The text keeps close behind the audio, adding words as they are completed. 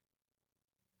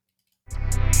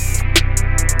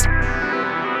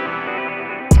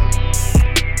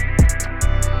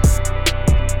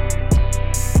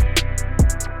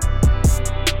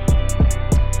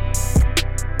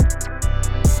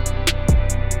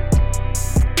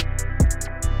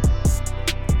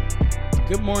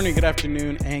Good morning, good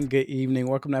afternoon, and good evening.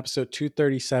 Welcome to episode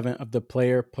 237 of the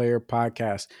Player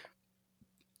Podcast.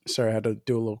 Sorry, I had to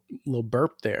do a little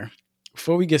burp there.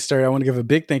 Before we get started, I want to give a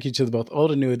big thank you to the both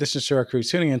old and new additions to our crew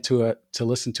tuning in to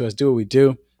listen to us do what we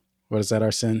do. What is that,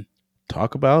 Arsene?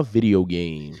 Talk about video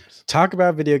games. Talk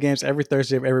about video games. Every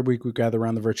Thursday of every week, we gather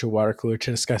around the virtual water cooler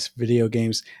to discuss video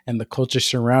games and the culture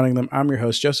surrounding them. I'm your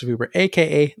host, Joseph Huber,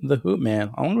 a.k.a. The Hoop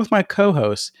Man, along with my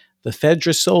co-host, the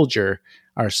Fedra Soldier,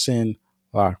 Arsene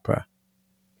Larpa.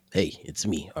 Hey, it's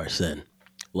me, Arsene.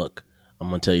 Look, I'm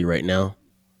gonna tell you right now.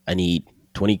 I need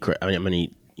 20. I'm gonna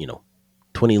need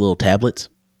 20 little tablets,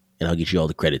 and I'll get you all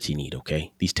the credits you need.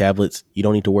 Okay, these tablets, you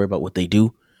don't need to worry about what they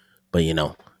do, but you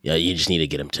just need to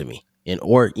get them to me.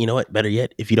 Or you know what? Better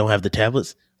yet, if you don't have the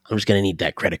tablets, I'm just gonna need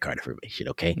that credit card information.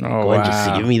 Okay, Go ahead and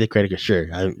just give me the credit card.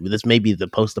 Sure, this may be the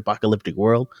post-apocalyptic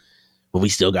world, but we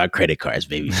still got credit cards,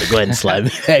 baby. So go ahead and slide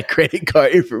me that credit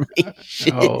card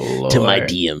information to my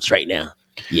DMs right now.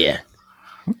 Yeah.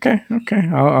 Okay.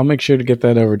 I'll make sure to get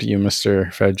that over to you, Mr.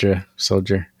 Fedra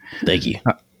Soldier. Thank you.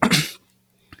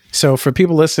 So for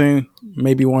people listening,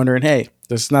 maybe wondering, hey,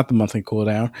 this is not the monthly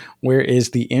cooldown. Where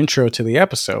is the intro to the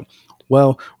episode?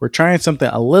 Well, we're trying something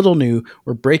a little new.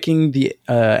 We're breaking the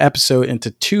episode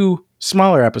into two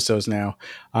smaller episodes now.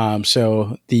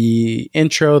 So the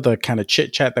intro, the kind of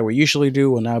chit chat that we usually do,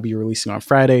 will now be releasing on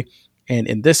Friday. And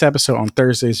in this episode on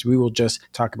Thursdays, we will just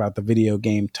talk about the video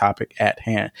game topic at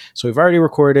hand. So we've already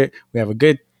recorded it. We have a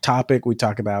good topic. We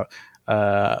talk about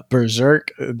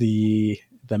Berserk, the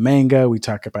manga. We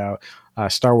talk about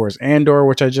Star Wars Andor,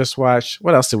 which I just watched.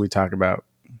 What else did we talk about?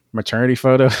 Maternity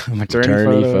photos.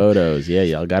 Yeah,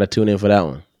 y'all got to tune in for that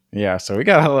one. Yeah, so we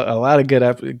got a lot of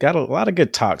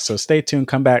good talk. So stay tuned.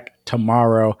 Come back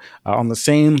tomorrow on the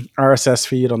same RSS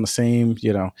feed, on the same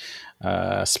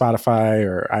Spotify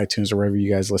or iTunes or wherever you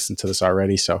guys listen to this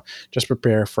already. So just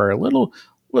prepare for a little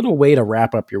way to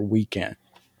wrap up your weekend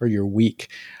or your week.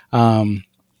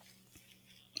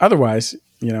 Otherwise,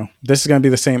 this is going to be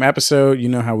the same episode. You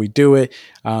know how we do it.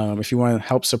 If you want to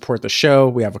help support the show,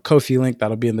 we have a Ko-fi link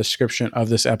that'll be in the description of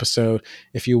this episode.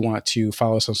 If you want to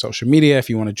follow us on social media,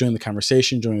 if you want to join the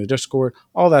conversation, join the Discord,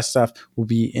 all that stuff will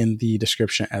be in the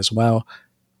description as well.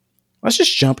 Let's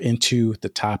just jump into the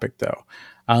topic though.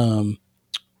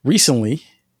 Recently,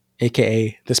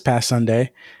 aka this past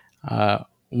Sunday,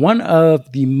 one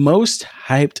of the most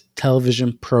hyped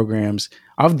television programs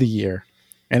of the year,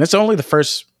 and it's only the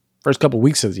first couple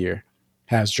weeks of the year,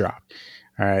 has dropped.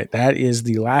 All right. That is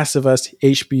The Last of Us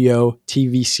HBO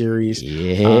TV series.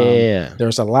 Yeah.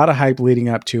 There's a lot of hype leading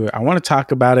up to it. I want to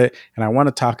talk about it, and I want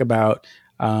to talk about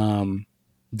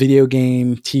video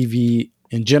game TV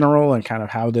in general and kind of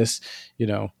how this,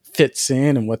 fits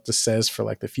in and what this says for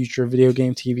like the future of video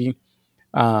game TV.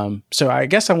 So I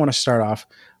guess I want to start off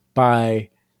by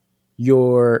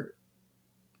your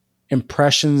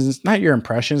impressions, not your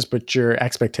impressions, but your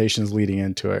expectations leading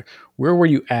into it. Where were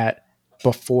you at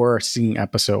before seeing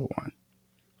episode 1?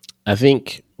 I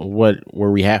think where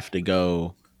we have to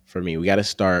go for me, we got to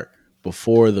start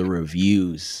before the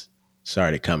reviews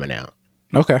started coming out.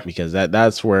 Okay. Because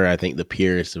that's where I think the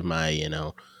purest of my,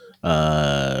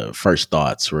 first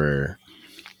thoughts were,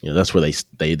 that's where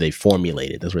they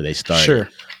formulated. That's where they started. Sure.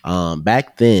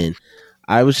 Back then,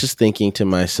 I was just thinking to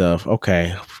myself,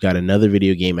 okay, we've got another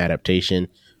video game adaptation.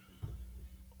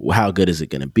 How good is it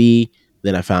going to be?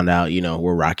 Then I found out,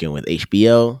 we're rocking with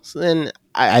HBO. So then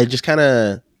I just kind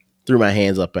of threw my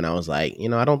hands up and I was like,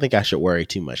 I don't think I should worry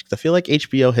too much because I feel like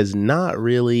HBO has not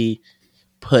really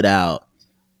put out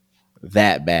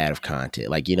that bad of content.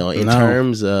 Like, in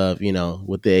terms of,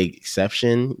 with the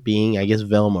exception being, I guess,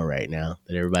 Velma right now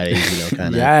that everybody's,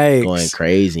 kind of going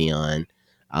crazy on.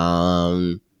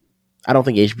 I don't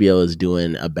think HBO is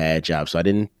doing a bad job, so I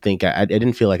didn't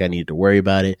feel like I needed to worry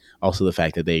about it. Also, the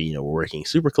fact that they, were working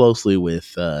super closely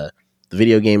with the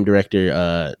video game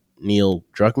director Neil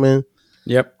Druckmann.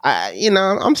 Yep.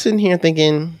 I'm sitting here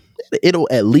thinking it'll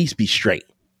at least be straight.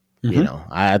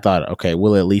 Mm-hmm. I thought, okay,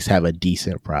 we'll at least have a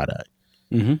decent product.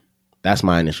 Mm-hmm. That's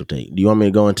my initial take. Do you want me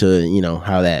to go into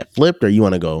how that flipped, or you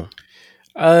want to go?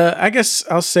 I guess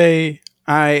I'll say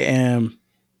I am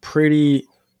pretty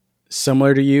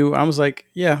similar to you. I was like,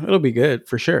 yeah, it'll be good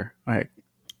for sure. Like,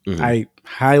 mm-hmm. I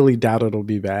highly doubt it'll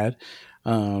be bad.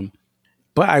 But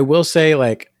I will say,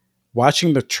 like,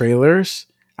 watching the trailers,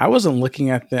 I wasn't looking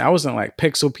at I wasn't like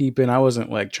pixel peeping. I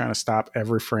wasn't like trying to stop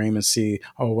every frame and see,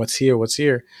 oh, what's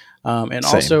here. And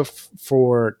Same. Also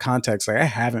for context, like I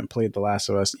haven't played The Last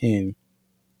of Us in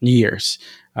years.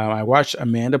 I watched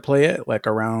Amanda play it like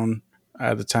around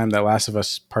the time that Last of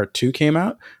Us Part 2 came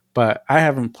out, but I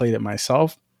haven't played it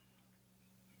myself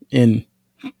in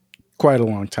quite a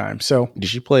long time. So Did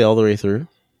she play all the way through?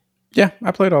 yeah,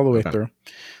 I played all the way Okay. through.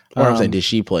 Or I'm saying, did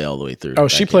she play all the way through? Oh,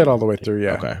 she played all the way through.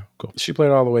 Yeah. Okay, cool. She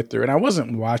played all the way through, and I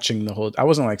wasn't watching the whole. I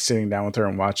wasn't like sitting down with her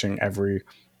and watching every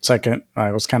second.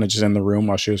 I was kind of just in the room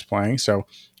while she was playing, so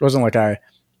it wasn't like I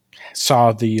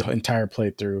saw the entire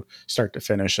playthrough start to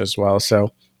finish as well.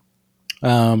 So,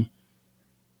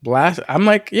 blast. I'm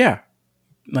like, yeah,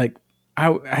 like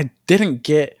I didn't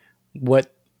get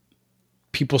what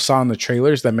people saw in the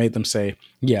trailers that made them say,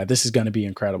 yeah, this is going to be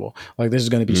incredible. Like this is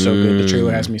going to be so good. The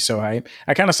trailer has me so hyped.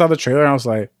 I kind of saw the trailer and I was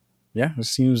like, yeah, it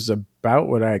seems about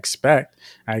what I expect.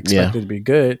 I expect it to be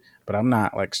good, but I'm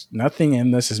not like nothing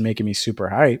in this is making me super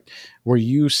hyped. Were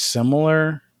you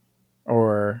similar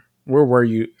or where were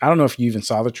you? I don't know if you even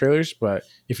saw the trailers, but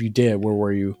if you did, where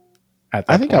were you at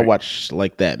that I think point? I watched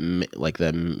like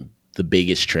the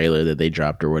biggest trailer that they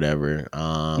dropped or whatever.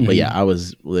 But yeah, I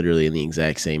was literally in the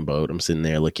exact same boat. I'm sitting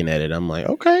there looking at it. I'm like,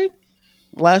 okay,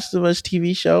 Last of Us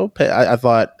TV show. I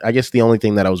thought, I guess the only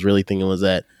thing that I was really thinking was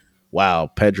that, wow,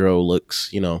 Pedro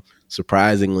looks,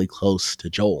 surprisingly close to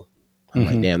Joel. I'm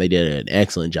like, damn, they did an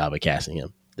excellent job of casting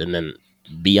him. And then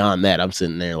beyond that, I'm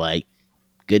sitting there like,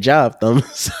 good job,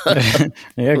 thumbs.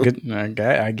 Yeah, good.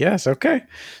 I guess. Okay.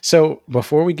 So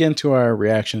before we get into our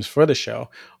reactions for the show,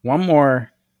 one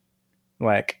more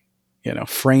like,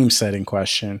 frame setting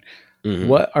question.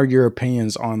 What are your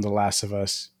opinions on The Last of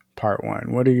Us Part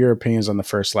 1? What are your opinions on the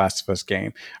first Last of Us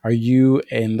game? Are you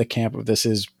in the camp of this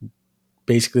is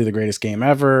basically the greatest game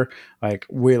ever?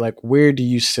 Where do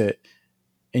you sit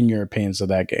in your opinions of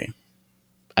that game?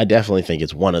 I definitely think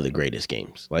it's one of the greatest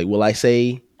games. Like, will I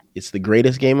say it's the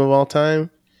greatest game of all time?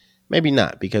 Maybe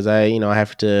not, because I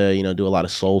have to, do a lot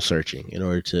of soul searching in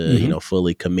order to,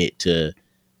 fully commit to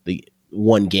the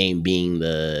one game being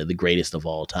the greatest of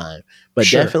all time. But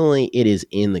definitely it is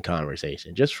in the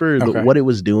conversation just for what it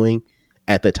was doing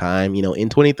at the time. In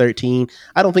 2013,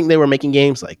 I don't think they were making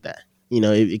games like that.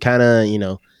 It kind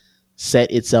of,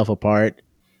 set itself apart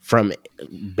from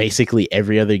basically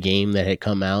every other game that had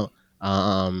come out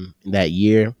that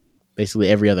year. Basically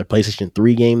every other PlayStation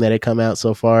 3 game that had come out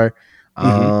so far.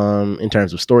 In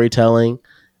terms of storytelling,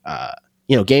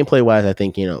 gameplay wise, I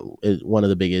think, is one of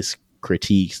the biggest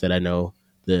critiques that I know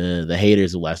the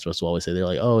haters of Last of Us will always say. They're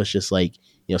like, oh, it's just like,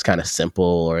 it's kind of simple,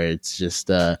 or it's just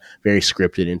very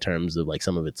scripted in terms of like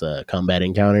some of its combat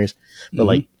encounters. But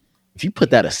like, if you put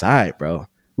that aside, bro,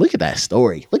 look at that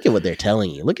story. Look at what they're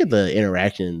telling you. Look at the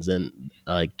interactions and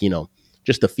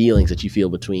just the feelings that you feel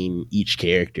between each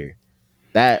character.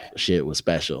 That shit was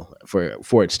special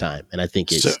for its time, and I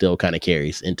think it still kind of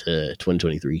carries into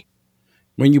 2023.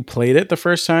 When you played it the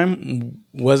first time,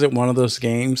 was it one of those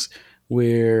games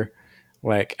where,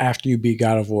 like, after you beat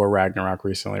God of War Ragnarok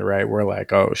recently, right? We're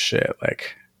like, oh shit,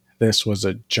 like this was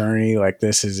a journey, like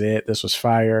this is it, this was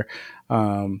fire.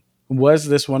 Was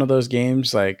this one of those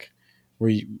games like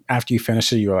where after you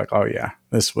finished it, you were like, oh yeah,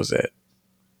 this was it?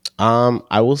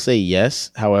 I will say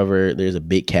yes. However, there's a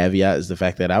big caveat is the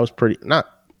fact that I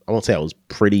won't say I was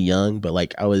pretty young, but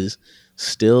like I was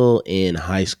still in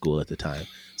high school at the time.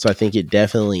 So I think it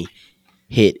definitely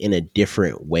hit in a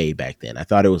different way back then. I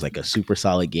thought it was like a super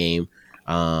solid game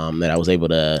that I was able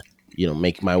to,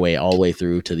 make my way all the way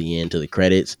through to the end, to the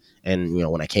credits. And,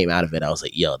 when I came out of it, I was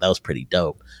like, yo, that was pretty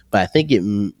dope. But I think it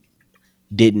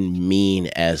didn't mean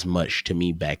as much to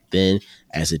me back then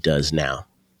as it does now.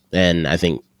 And I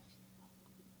think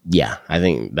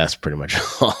that's pretty much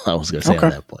all I was going to say on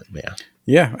that point. But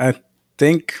yeah, I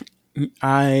think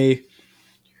I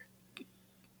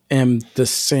am the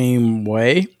same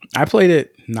way. I played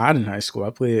it not in high school. I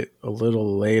played it a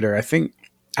little later. I think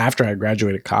after I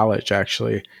graduated college,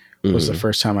 actually, was the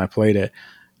first time I played it.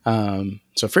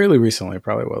 So fairly recently,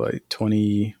 probably like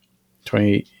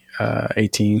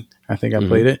 2018, I think I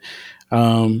played it.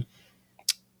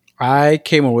 I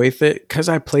came away with it because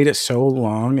I played it so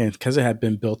long and because it had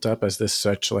been built up as this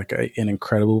such like an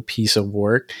incredible piece of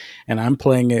work, and I'm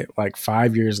playing it like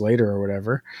 5 years later or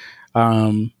whatever.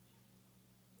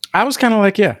 I was kind of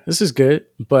like, yeah, this is good,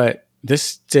 but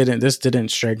this didn't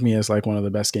strike me as like one of the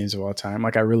best games of all time.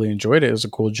 Like I really enjoyed it. It was a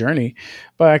cool journey,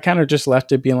 but I kind of just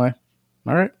left it being like,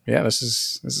 all right, yeah, this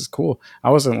is cool.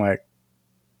 I wasn't like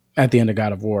at the end of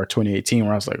God of War 2018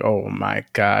 where I was like, oh my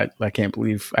God, I can't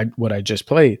believe what I just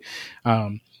played.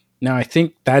 Now I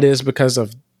think that is because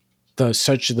of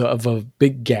of a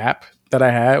big gap that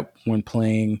I had when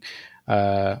playing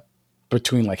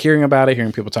between like hearing about it,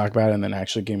 hearing people talk about it, and then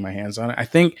actually getting my hands on it. I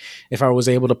think if I was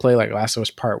able to play like Last of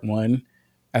Us Part 1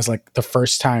 as like the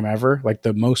first time ever, like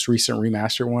the most recent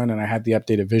remaster one, and I had the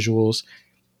updated visuals,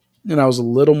 and I was a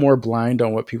little more blind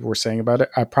on what people were saying about it,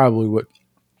 I probably would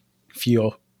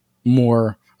feel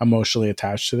more emotionally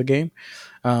attached to the game.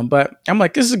 But I'm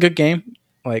like, this is a good game.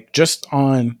 Like just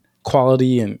on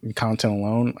quality and content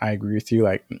alone, I agree with you.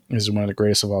 Like this is one of the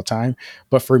greatest of all time.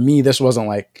 But for me, this wasn't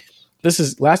like this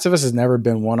is Last of Us has never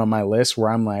been one on my list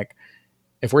where I'm like,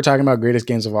 if we're talking about greatest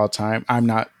games of all time, I'm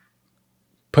not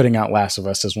putting out Last of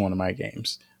Us as one of my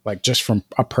games. Like just from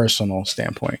a personal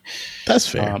standpoint. That's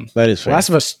fair. That is fair. Last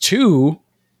of Us 2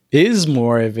 is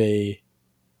more of a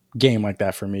game like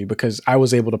that for me because I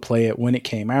was able to play it when it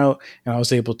came out and I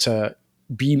was able to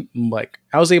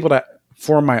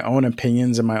form my own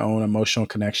opinions and my own emotional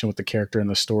connection with the character and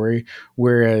the story.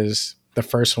 Whereas the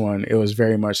first one, it was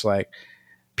very much like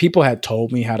people had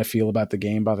told me how to feel about the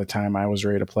game by the time I was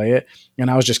ready to play it.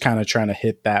 And I was just kind of trying to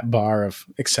hit that bar of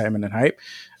excitement and hype.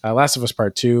 Last of Us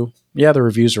Part 2, yeah, the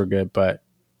reviews were good, but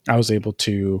I was able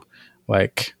to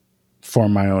like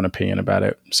form my own opinion about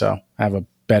it. So I have a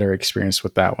better experience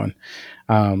with that one.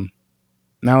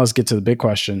 Now let's get to the big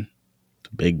question.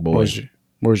 The big boy.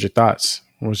 What was your thoughts?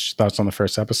 What was your thoughts on the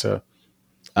first episode?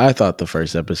 I thought the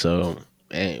first episode,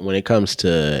 and when it comes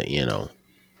to,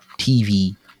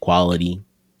 TV quality,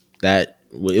 that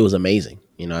it was amazing.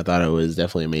 I thought it was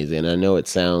definitely amazing. And I know it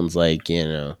sounds like,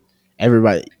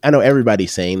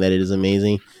 everybody's saying that it is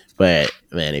amazing, but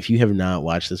man, if you have not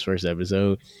watched this first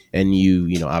episode and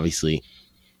you obviously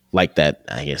like that,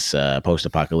 I guess,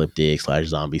 post-apocalyptic /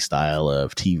 zombie style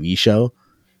of TV show,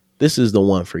 this is the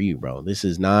one for you, bro. This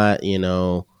is not,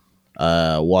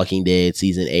 Walking Dead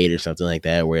season 8 or something like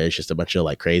that, where it's just a bunch of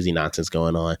like crazy nonsense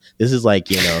going on. This is like,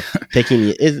 this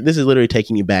is literally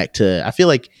taking you back to, I feel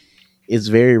like it's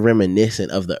very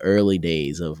reminiscent of the early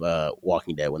days of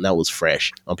Walking Dead when that was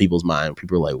fresh on people's mind.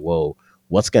 People were like, whoa,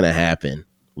 what's going to happen?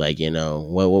 Like,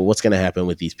 what's going to happen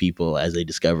with these people as they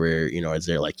discover, as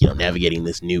they're like, navigating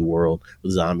this new world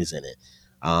with zombies in it.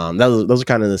 Those are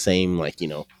kind of the same, like,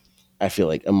 I feel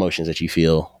like emotions that you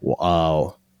feel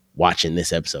watching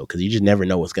this episode, because you just never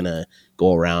know what's going to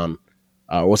go around,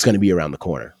 what's going to be around the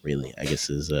corner, really, I guess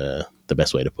is the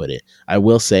best way to put it. I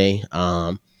will say,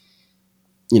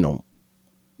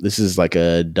 this is like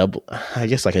a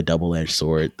double-edged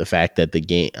sword. The fact that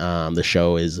the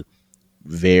show is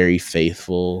very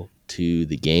faithful to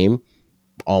the game,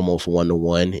 almost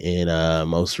 1-to-1 in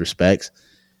most respects.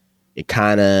 It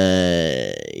kind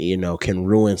of can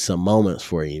ruin some moments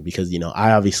for you, because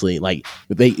I obviously, like,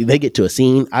 if they get to a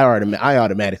scene, I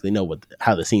automatically know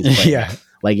how the scene's playing. Yeah.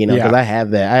 Like, because I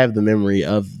have the memory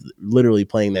of literally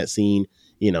playing that scene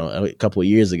a couple of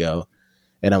years ago.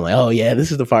 And I'm like, oh yeah,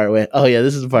 this is the part when. Oh yeah,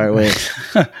 this is the part when.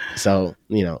 So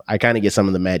I kind of get some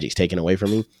of the magics taken away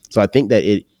from me. So I think that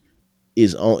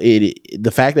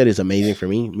the fact that it's amazing for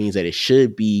me means that it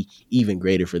should be even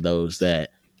greater for those that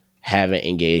haven't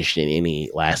engaged in any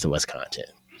Last of Us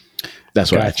content.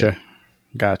 That's what I think.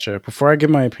 Gotcha. Before I give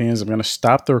my opinions, I'm going to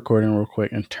stop the recording real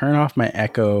quick and turn off my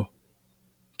echo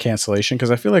cancellation,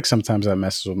 because I feel like sometimes that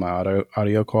messes with my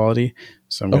audio quality.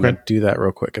 So I'm going to do that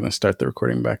real quick and then start the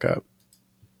recording back up.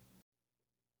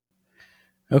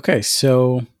 Okay,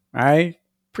 so I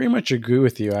pretty much agree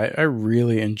with you. I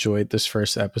really enjoyed this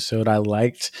first episode. I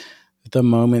liked the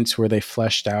moments where they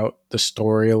fleshed out the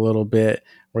story a little bit,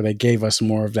 where they gave us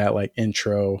more of that like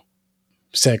intro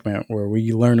segment where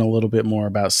we learn a little bit more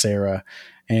about Sarah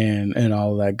and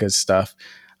all of that good stuff.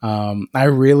 I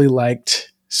really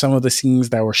liked some of the scenes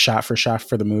that were shot for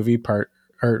the movie part,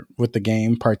 or with the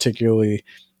game, particularly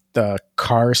the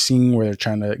car scene where they're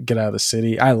trying to get out of the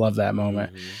city. I love that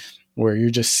moment. Mm-hmm. Where you're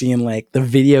just seeing like the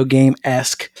video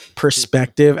game-esque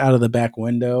perspective out of the back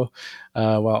window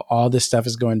while all this stuff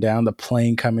is going down, the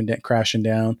plane crashing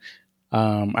down.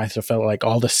 I felt like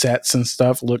all the sets and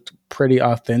stuff looked pretty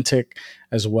authentic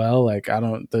as well. Like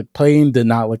the plane did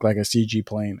not look like a CG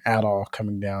plane at all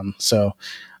coming down. So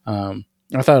I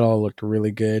thought it all looked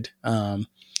really good.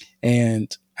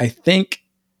 And I think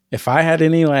if I had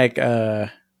any like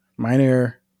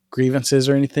minor grievances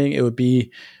or anything, it would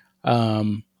be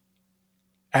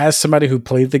as somebody who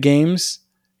played the games,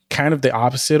 kind of the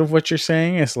opposite of what you're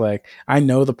saying. It's like, I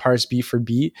know the parts beat for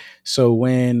beat. So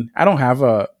when I don't have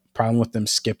a problem with them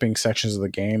skipping sections of the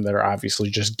game that are obviously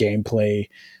just gameplay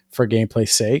for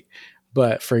gameplay's sake.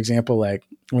 But for example, like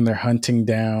when they're hunting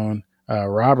down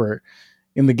Robert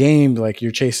in the game, like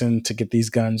you're chasing to get these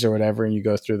guns or whatever. And you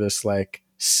go through this,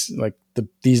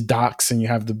 these docks and you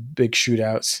have the big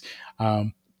shootouts.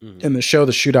 In the show,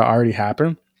 the shootout already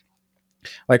happened.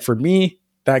 Like for me,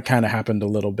 that kind of happened a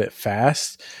little bit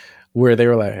fast, where they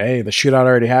were like, hey, the shootout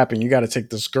already happened. You got to take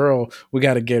this girl. We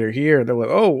got to get her here. They're like,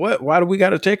 oh, what? Why do we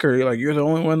got to take her? You're like, you're the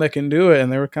only one that can do it.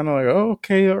 And they were kind of like, oh,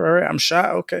 okay, all right, I'm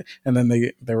shot. Okay. And then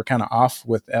they were kind of off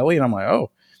with Ellie. And I'm like, oh,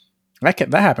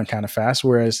 that happened kind of fast.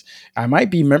 Whereas I might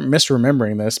be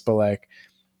misremembering this, but like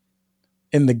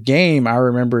in the game, I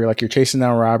remember like you're chasing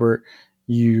down Robert,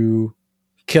 you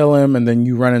kill him, and then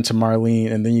you run into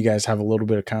Marlene, and then you guys have a little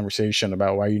bit of conversation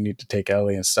about why you need to take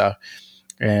Ellie and stuff.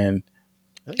 And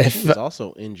I think she if was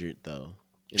also injured though.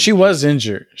 she was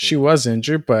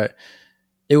injured, but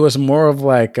it was more of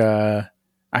like I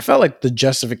felt like the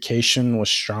justification was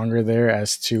stronger there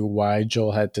as to why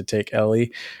Joel had to take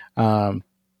Ellie.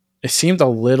 It seemed a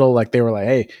little like they were like,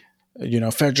 hey,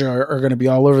 Fedra are going to be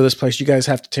all over this place. You guys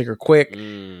have to take her quick.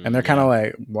 And they're kind of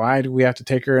like, why do we have to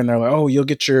take her? And they're like, oh, you'll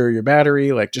get your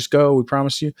battery. Like, just go. We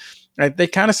promise you. Like, they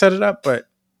kind of set it up, but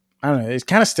I don't know. It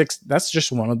kind of sticks. That's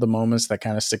just one of the moments that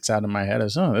kind of sticks out in my head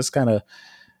as,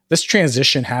 this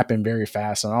transition happened very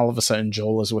fast. And all of a sudden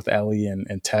Joel is with Ellie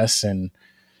and Tess, and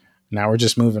now we're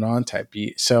just moving on type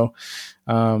beat. So,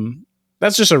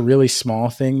 that's just a really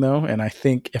small thing though. And I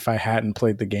think if I hadn't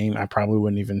played the game, I probably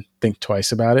wouldn't even think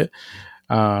twice about it.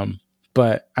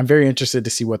 But I'm very interested to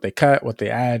see what they cut, what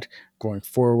they add going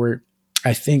forward.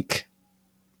 I think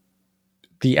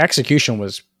the execution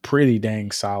was pretty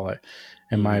dang solid,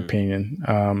 in my opinion.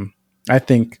 I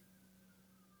think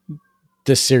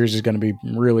this series is going to be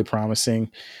really promising.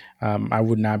 I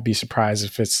would not be surprised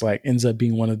if it's like ends up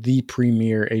being one of the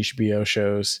premier HBO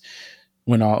shows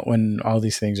when all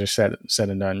these things are said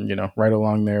and done. Right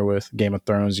along there with Game of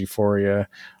Thrones, Euphoria,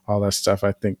 all that stuff.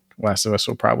 I think Last of Us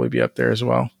will probably be up there as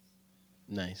well.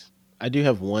 Nice. I do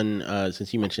have one,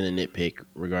 since you mentioned a nitpick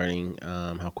regarding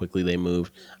how quickly they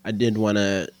move. I did want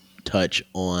to touch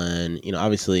on,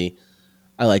 obviously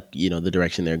I like, the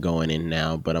direction they're going in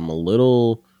now, but I'm a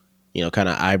little, kind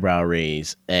of eyebrow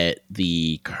raise at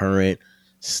the current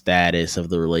status of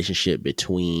the relationship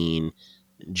between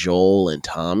Joel and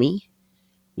Tommy.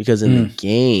 Because in the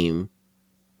game,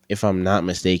 if I'm not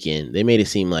mistaken, they made it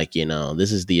seem like,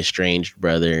 this is the estranged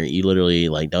brother. You literally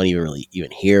like don't even really even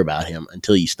hear about him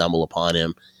until you stumble upon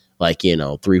him, like,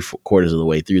 3/4 of the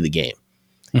way through the game.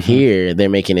 Here, they're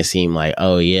making it seem like,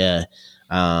 oh yeah,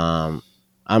 I'm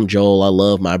Joel. I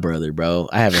love my brother, bro.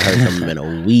 I haven't heard from him in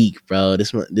a week, bro.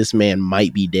 This man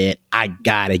might be dead. I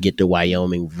gotta get to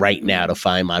Wyoming right now to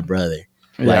find my brother.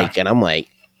 Yeah. And I'm like,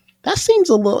 that seems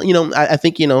a little, I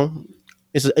think,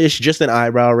 it's just an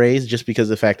eyebrow raise, just because of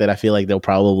the fact that I feel like they'll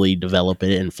probably develop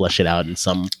it and flesh it out in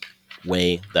some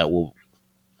way that will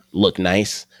look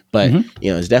nice. But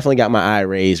it's definitely got my eye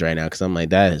raised right now, because I'm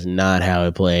like, that is not how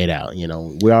it played out.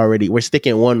 We're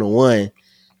sticking 1-to-1.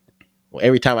 Well,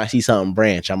 every time I see something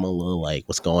branch, I'm a little like,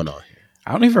 what's going on here?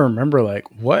 I don't even remember like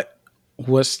what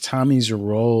was Tommy's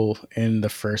role in the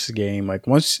first game. Like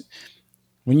when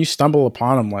you stumble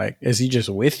upon him, like, is he just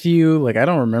with you? Like, I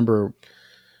don't remember.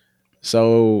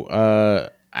 So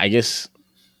I guess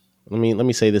let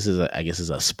me say this is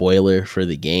a spoiler for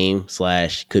the game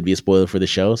 / could be a spoiler for the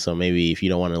show. So maybe if you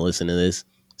don't want to listen to this,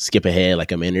 skip ahead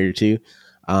like a minute or two.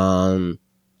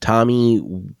 Tommy,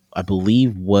 I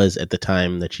believe, was at the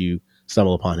time that you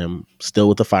stumble upon him still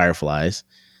with the Fireflies.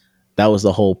 That was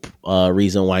the whole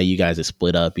reason why you guys had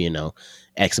split up,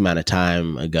 X amount of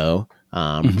time ago,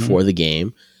 before the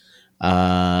game.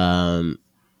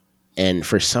 And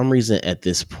for some reason at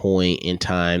this point in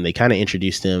time, they kind of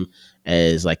introduced him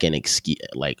as like an excuse,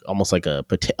 like almost like a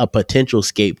potential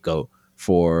scapegoat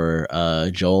for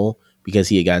Joel, because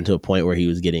he had gotten to a point where he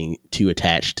was getting too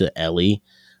attached to Ellie.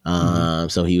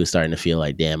 So he was starting to feel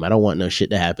like, damn, I don't want no shit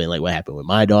to happen like what happened with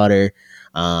my daughter.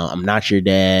 I'm not your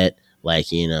dad. Like,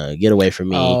 get away from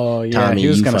me. Oh, yeah. Tommy, He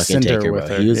was you gonna fucking send take her, with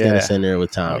bro. her. He was Yeah. gonna send her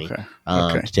with Tommy,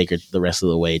 Okay. to take her the rest of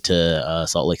the way to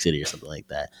Salt Lake City or something like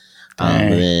that. Dang.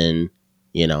 But then,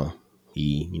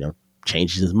 he,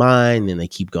 changes his mind, and they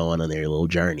keep going on their little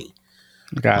journey.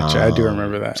 Gotcha. I do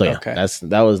remember that. So yeah, Okay.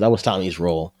 that was Tommy's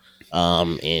role.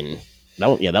 And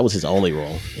that was his only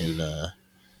role in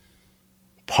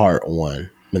part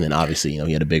 1. And then obviously,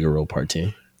 he had a bigger role part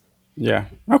 2. Yeah.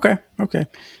 Okay.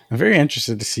 I'm very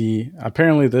interested to see.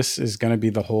 Apparently, this is going to be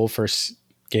the whole first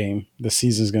game. The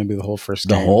season is going to be the whole first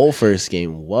game. The whole first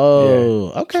game.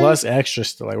 Whoa. Yeah. Okay. Plus extra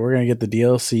stuff. Like, we're going to get the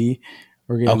DLC.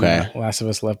 We're getting Last of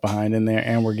Us Left Behind in there,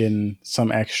 and we're getting some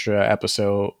extra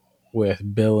episode with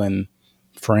Bill and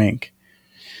Frank.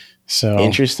 So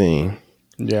interesting.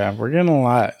 Yeah, we're getting a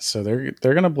lot. So they're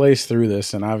going to blaze through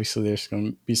this, and obviously there's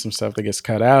going to be some stuff that gets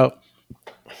cut out.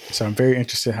 So I'm very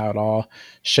interested how it all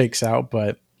shakes out.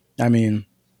 But I mean,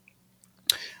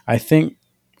 I think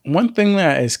one thing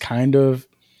that is kind of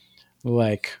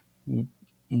like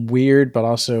weird, but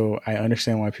also I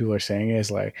understand why people are saying it,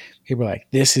 is like, people are like,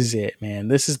 this is it, man.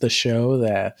 This is the show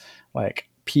that like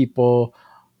people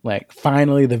like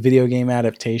finally the video game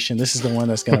adaptation. This is the one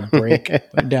that's gonna break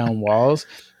down walls.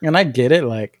 And I get it.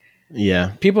 Like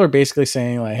Yeah. people are basically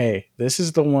saying like, hey, this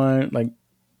is the one. Like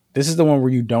this is the one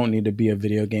where you don't need to be a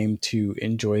video game to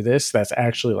enjoy this. That's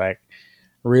actually like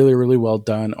really really well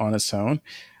done on its own.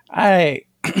 I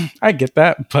I get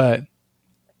that, but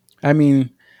I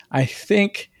mean, I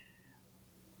think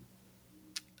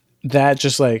that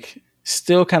just like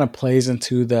still kind of plays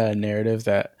into the narrative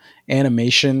that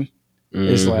animation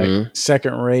is like Mm-hmm.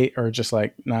 second rate or just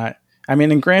like not. I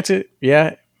mean, and granted,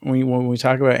 yeah, when we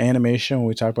talk about animation, when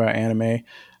we talk about anime,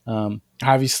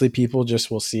 obviously people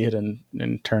just will see it and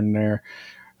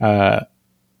uh,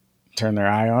 turn their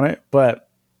eye on it. But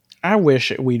I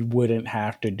wish we wouldn't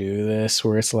have to do this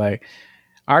where it's like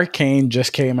Arcane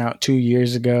just came out 2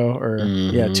 years ago, or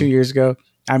yeah, Mm-hmm. 2 years ago.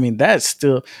 I mean, that's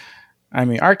still. I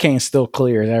mean, Arcane still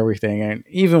clears everything, and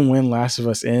even when Last of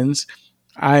Us ends,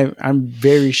 I'm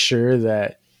very sure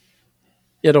that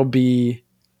it'll be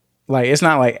like it's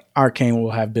not like Arcane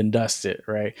will have been dusted,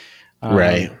 right?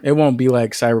 Right. It won't be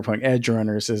like Cyberpunk Edge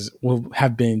Runners is will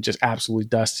have been just absolutely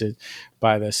dusted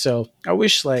by this. So I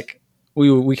wish like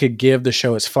we could give the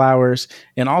show its flowers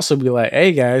and also be like,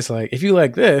 hey guys, like if you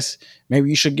like this, maybe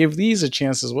you should give these a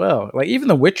chance as well. Like even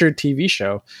the Witcher TV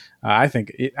show, I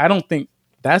don't think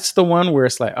that's the one where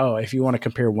it's like, oh, if you want to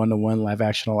compare 1-to-1 live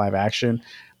action to live action,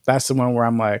 that's the one where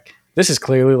I'm like, this is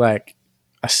clearly like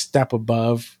a step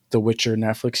above the Witcher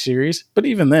Netflix series. But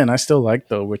even then, I still like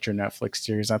the Witcher Netflix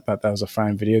series. I thought that was a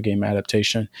fine video game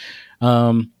adaptation.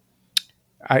 Um,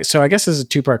 so I guess this is a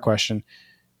two-part question.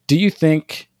 Do you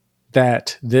think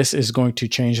that this is going to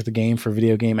change the game for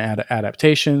video game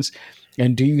adaptations?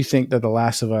 And do you think that The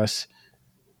Last of Us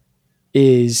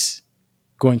is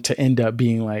going to end up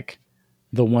being like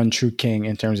the one true king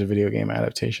in terms of video game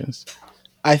adaptations?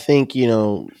 I think,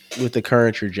 with the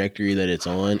current trajectory that it's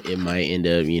on, it might end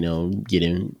up,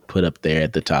 getting put up there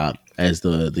at the top as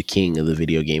the king of the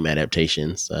video game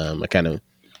adaptations. I kind of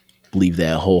believe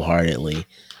that wholeheartedly.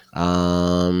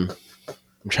 I'm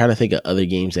trying to think of other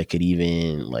games that could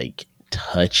even like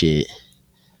touch it.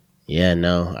 Yeah,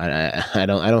 no, I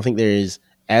don't think there is,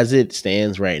 as it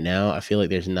stands right now. I feel like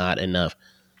there's not enough.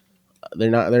 There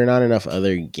are not enough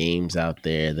other games out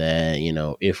there that,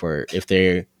 if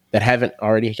they're that haven't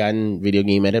already gotten video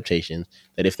game adaptations,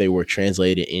 that if they were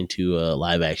translated into a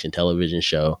live action television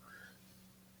show,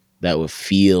 that would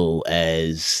feel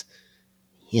as,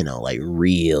 like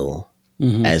real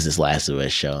Mm-hmm. as this Last of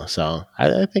Us show. So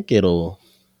I think it'll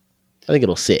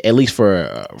sit, at least for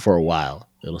a while.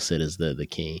 It'll sit as the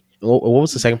king. What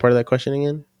was the second part of that question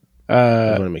again? I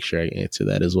Uh, want to make sure I answer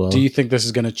that as do well. you think this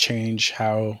is going to change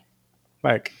how,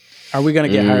 like, are we going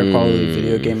to get higher quality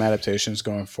video Mm, game adaptations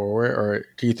going forward? Or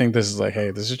do you think this is like,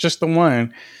 hey, this is just the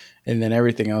one, and then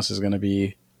everything else is going to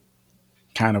be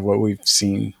kind of what we've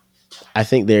seen? I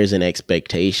think there's an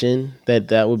expectation that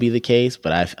that would be the case,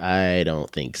 but I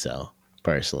don't think so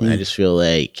personally. I Mm. just feel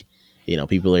like,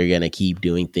 people are gonna keep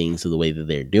doing things the way that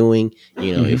they're doing. Hmm.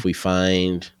 If we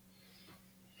find,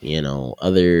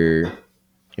 other,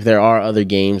 if there are other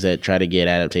games that try to get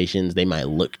adaptations, they might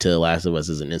look to Last of Us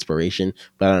as an inspiration,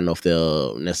 but I don't know if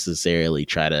they'll necessarily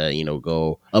try to,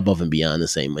 go above and beyond the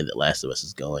same way that Last of Us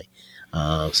is going.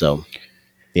 So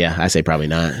yeah, I say probably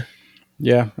not.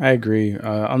 Yeah, I agree.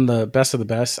 On the best of the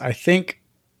best, I think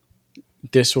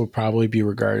this will probably be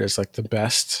regarded as like the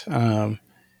best. And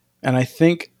I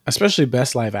think especially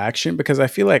best live action because I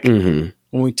feel like Hmm.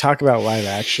 when we talk about live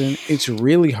action, it's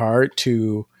really hard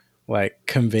to like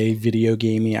convey video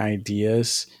gaming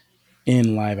ideas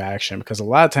in live action because a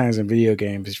lot of times in video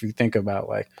games, if you think about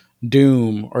like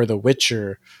Doom or The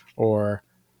Witcher or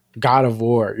God of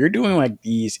War, you're doing like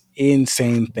these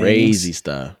insane Crazy things.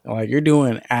 stuff. Like you're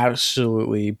doing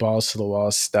absolutely balls to the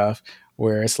wall stuff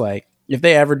where it's like if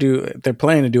they ever do, if they're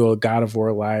planning to do a God of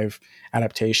War live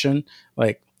adaptation,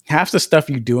 like half the stuff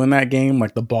you do in that game,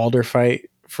 like the Baldur fight,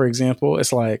 for example,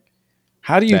 it's like,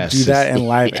 how do you do That's that just in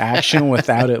live action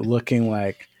without it looking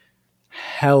like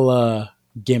hella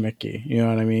gimmicky? You know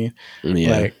what I mean? yeah.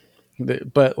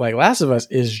 Like, but like Last of Us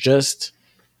is just,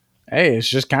 hey, it's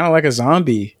just kind of like a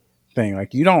zombie thing.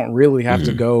 Like you don't really have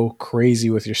to Mhm. go crazy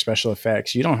with your special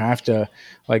effects. You don't have to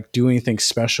like do anything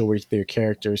special with your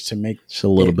characters to make Just a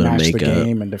little it bit of match the makeup.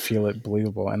 game and to feel it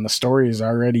believable. And the story is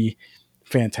already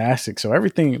fantastic. So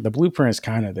everything, the blueprint is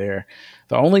kind of there.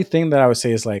 The only thing that I would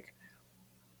say is like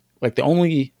the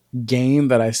only game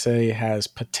that I say has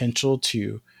potential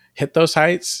to hit those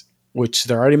heights, which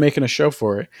they're already making a show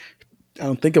for it. I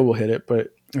don't think it will hit it, but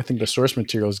I think the source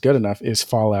material is good enough. Is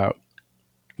Fallout,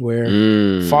 where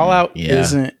Fallout Yeah.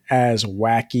 isn't as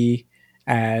wacky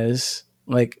as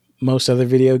like most other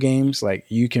video games, like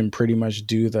you can pretty much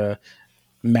do the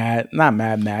not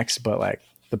Mad Max, but like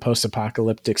the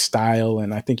post-apocalyptic style,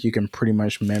 and I think you can pretty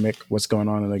much mimic what's going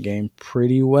on in the game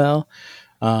pretty well.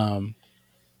 Um,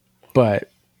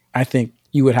 but I think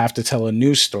you would have to tell a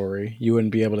new story. You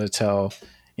wouldn't be able to tell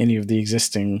any of the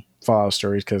existing Fallout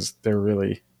stories because there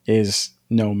really is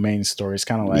no main story. It's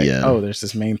kind of like, Yeah. oh, there's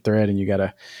this main thread, and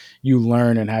you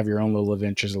learn and have your own little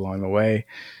adventures along the way.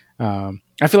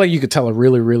 I feel like you could tell a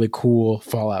really, really cool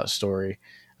Fallout story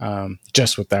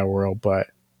just with that world, but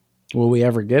will we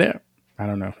ever get it? I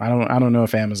don't know. I don't know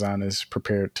if Amazon is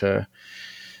prepared to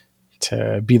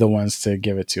be the ones to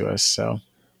give it to us. So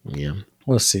Yeah.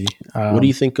 we'll see. What do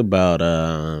you think about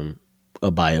a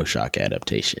BioShock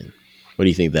adaptation? What do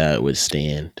you think that would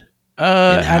stand?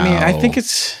 I mean, I think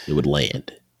it would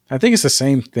land. I think it's the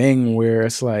same thing where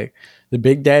it's like the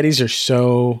big daddies are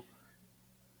so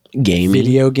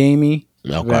video gamey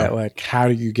that like, how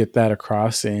do you get that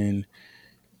across and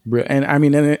I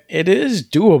mean, and it is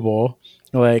doable,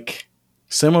 like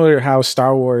similar to how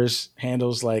Star Wars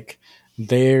handles like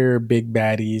their big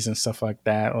baddies and stuff like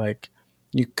that. Like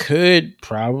you could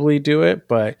probably do it,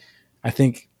 but I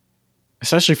think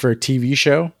especially for a TV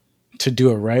show to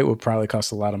do it right would probably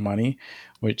cost a lot of money,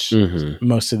 which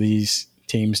most of these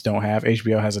teams don't have.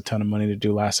 HBO has a ton of money to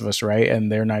do Last of Us right,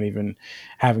 and they're not even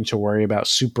having to worry about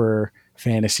super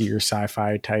fantasy or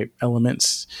sci-fi type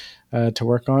elements to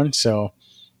work on. So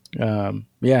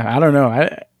yeah, I don't know.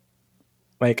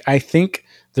 I think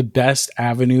the best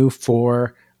avenue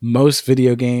for most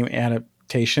video game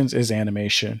adaptations is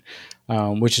animation,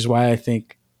 which is why I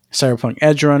think Cyberpunk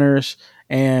Edge Runners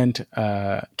and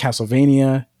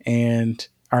Castlevania and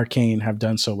Arcane have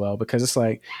done so well, because it's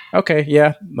like, okay,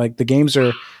 yeah, like the games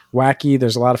are wacky.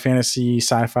 There's a lot of fantasy,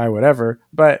 sci-fi, whatever.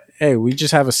 But hey, we have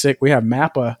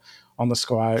Mappa on the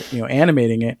squad,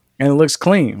 animating it, and it looks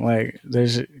clean. Like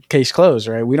there's a case closed,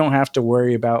 right? We don't have to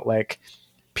worry about like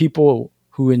people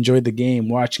who enjoyed the game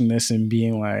watching this and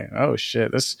being like, oh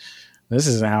shit, this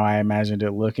isn't how I imagined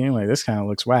it looking. Like this kind of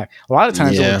looks whack. A lot of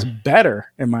times it looks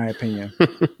better, in my opinion.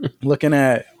 Looking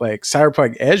at like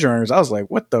Cyberpunk Edge Runners, I was like,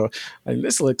 what the? Like,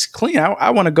 this looks clean. I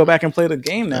want to go back and play the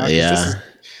game now.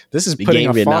 This is putting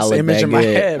a false image in my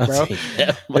head, bro.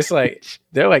 It's like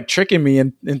they're like tricking me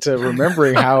into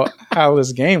remembering how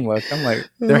this game looked. I'm like,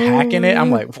 they're hacking it.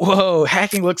 I'm like, whoa,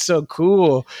 hacking looks so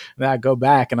cool. And then I go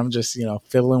back and I'm just,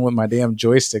 fiddling with my damn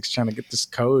joysticks trying to get this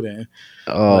code in.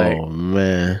 Oh,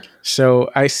 man. So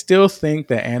I still think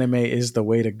that anime is the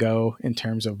way to go in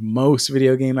terms of most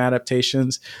video game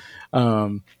adaptations.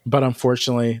 But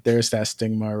unfortunately, there's that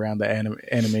stigma around the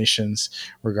animations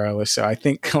regardless. So I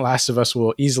think Last of Us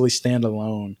will easily stand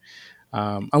alone,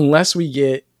 unless we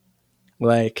get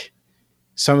like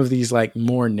some of these like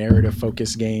more narrative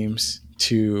focused games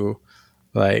to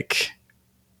like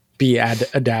be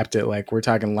adapted. Like we're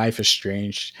talking Life is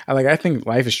Strange. I think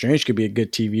Life is Strange could be a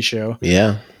good TV show.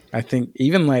 Yeah. I think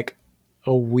even like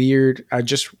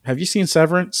have you seen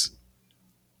Severance?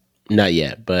 Not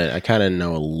yet, but I kind of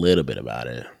know a little bit about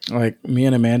it. Like me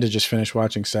and Amanda just finished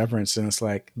watching Severance, and it's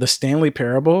like the Stanley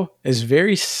Parable is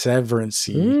very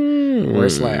Severance-y, where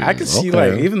it's like I could see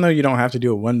like, even though you don't have to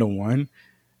do a 1-to-1,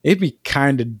 it'd be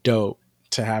kind of dope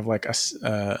to have like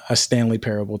a Stanley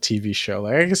Parable TV show.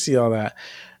 Like I can see all that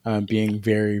being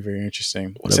very, very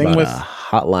interesting. Same about with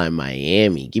Hotline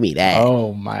Miami. Give me that.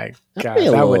 Oh my god,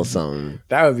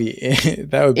 that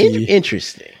would be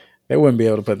interesting. They wouldn't be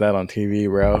able to put that on TV,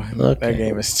 bro. Okay. That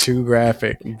game is too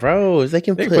graphic. Bro, if they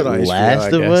can put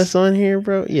Last of Us on here,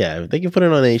 bro. Yeah, they can put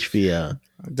it on HBO.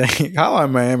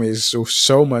 Hotline Miami is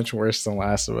so much worse than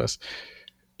Last of Us.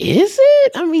 Is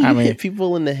it? I mean, hit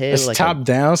people in the head. It's like top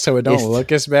down, so it don't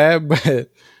look as bad, but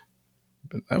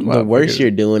the worst you're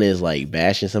doing is like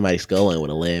bashing somebody's skull in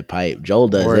with a lead pipe. Joel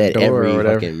does that every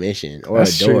fucking mission. Or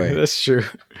that's a door. True. That's true.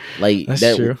 Like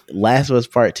that's true. Last of Us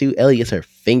Part 2, Ellie gets her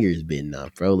fingers bitten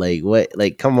off, bro. Like what?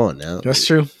 Like come on now. That's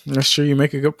true. You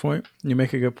make a good point.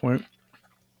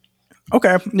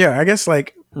 Okay. Yeah, I guess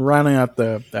like rounding out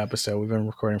the episode, we've been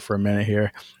recording for a minute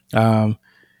here. Are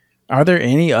there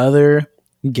any other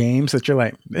games that you're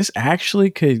like, this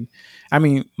actually could, I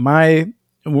mean,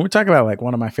 when we're talking about like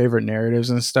one of my favorite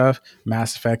narratives and stuff,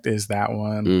 Mass Effect is that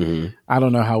one. Mm-hmm. I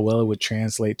don't know how well it would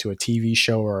translate to a TV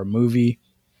show or a movie,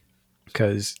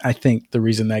 because I think the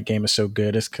reason that game is so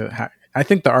good is because I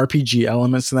think the RPG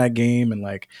elements in that game and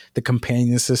like the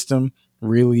companion system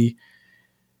really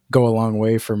go a long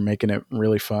way for making it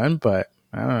really fun. But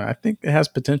I don't know, I think it has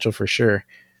potential for sure.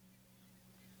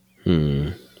 Let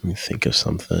me think of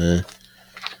something.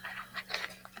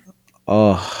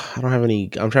 Oh, I don't have any.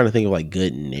 I'm trying to think of like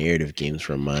good narrative games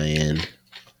from my end.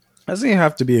 doesn't even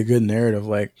have to be a good narrative.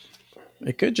 Like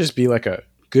it could just be like a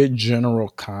good general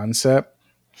concept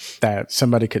that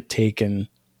somebody could take and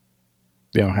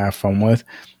have fun with.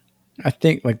 I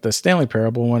think like the Stanley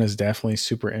Parable one is definitely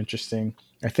super interesting.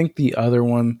 I think the other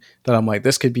one that I'm like,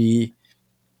 this could be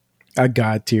a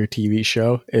god tier TV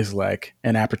show is like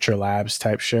an Aperture Labs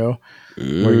type show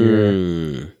where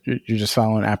you're just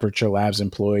following Aperture Labs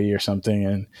employee or something,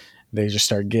 and they just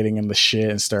start getting in the shit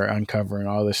and start uncovering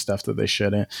all this stuff that they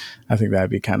shouldn't. I think that'd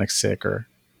be kind of sick. Or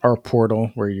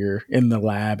Portal where you're in the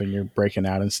lab and you're breaking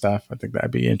out and stuff. I think that'd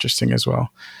be interesting as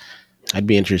well. I'd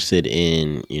be interested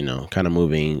in, kind of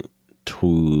moving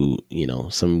to,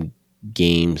 some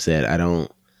games that I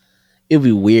don't, it'd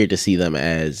be weird to see them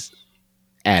as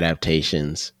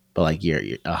adaptations, but like you're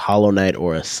a Hollow Knight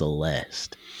or a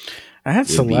Celeste. I had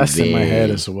Celeste in my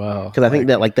head as well. Because I think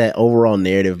that like that overall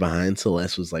narrative behind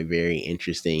Celeste was like very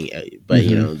interesting. But,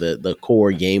 the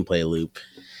core gameplay loop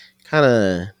kind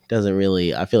of doesn't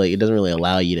really, I feel like it doesn't really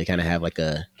allow you to kind of have like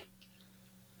a,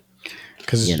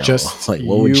 because it's just like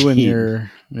what would you and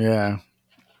your the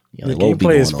like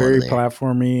gameplay is very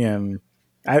platformy, and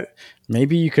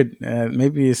maybe you could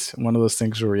maybe it's one of those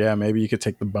things where maybe you could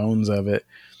take the bones of it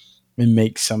and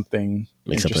make something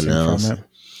else from it.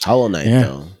 Hollow Knight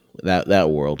though, that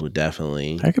world would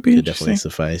definitely definitely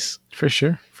suffice for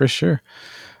sure.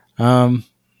 I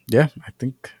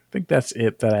think that's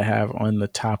it that I have on the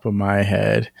top of my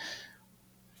head.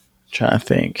 Trying to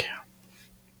think.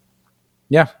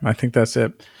 Yeah, I think that's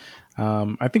it.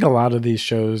 I think a lot of these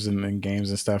shows and games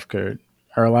and stuff a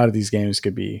lot of these games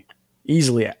could be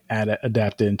easily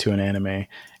adapted into an anime,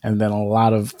 and then a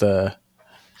lot of the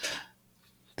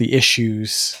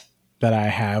issues that I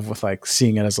have with like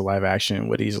seeing it as a live action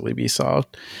would easily be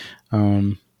solved.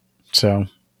 So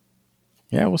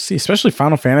yeah, we'll see. Especially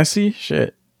Final Fantasy.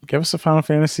 Shit, give us a Final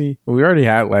Fantasy. We already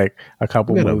had like a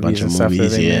couple movies and stuff that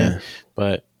they made,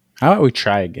 but how about we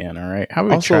try again? All right. How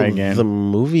about we try again? The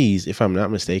movies, if I'm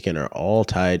not mistaken, are all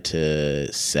tied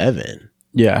to 7.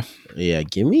 Yeah. Yeah.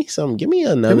 Give me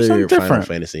another Final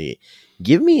Fantasy.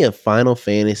 Give me a Final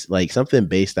Fantasy, like something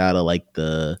based out of like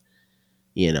the,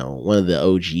 one of the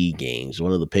OG games,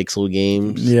 one of the Pixel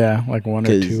games. Yeah. Like 1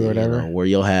 or 2 or whatever. Where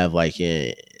you'll have like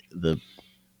the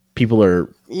people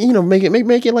are, make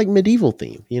it like medieval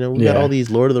theme. We got all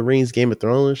these Lord of the Rings, Game of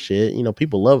Thrones shit.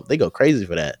 People they go crazy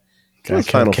for that.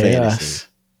 Final Fantasy.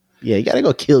 Yeah, you gotta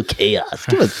go kill chaos.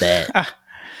 Give us that.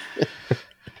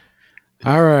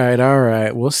 All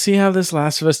right. We'll see how this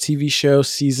Last of Us TV show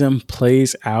season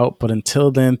plays out. But until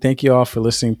then, thank you all for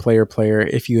listening, Player.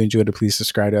 If you enjoyed it, please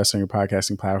subscribe to us on your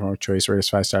podcasting platform of choice. Rate us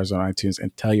 5 stars on iTunes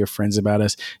and tell your friends about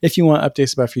us. If you want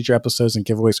updates about future episodes and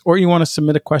giveaways, or you want to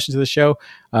submit a question to the show,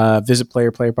 visit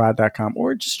playerplayerpod.com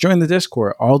or just join the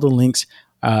Discord. All the links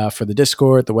for the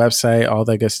Discord, the website, all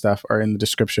that good stuff are in the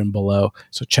description below.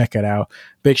 So check it out.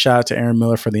 Big shout out to Aaron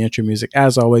Miller for the intro music.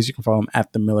 As always, you can follow him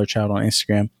at The Miller Child on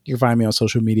Instagram. You can find me on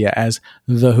social media as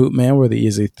The Hoop Man, where the E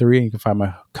is a 3. And you can find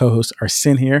my co-host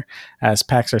Arsene here as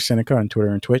Pax Arsenica on Twitter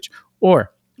and Twitch,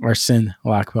 or Arsene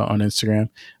Lockbelt on Instagram.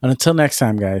 And until next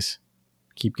time, guys,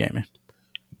 keep gaming.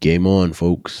 Game on,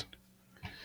 folks.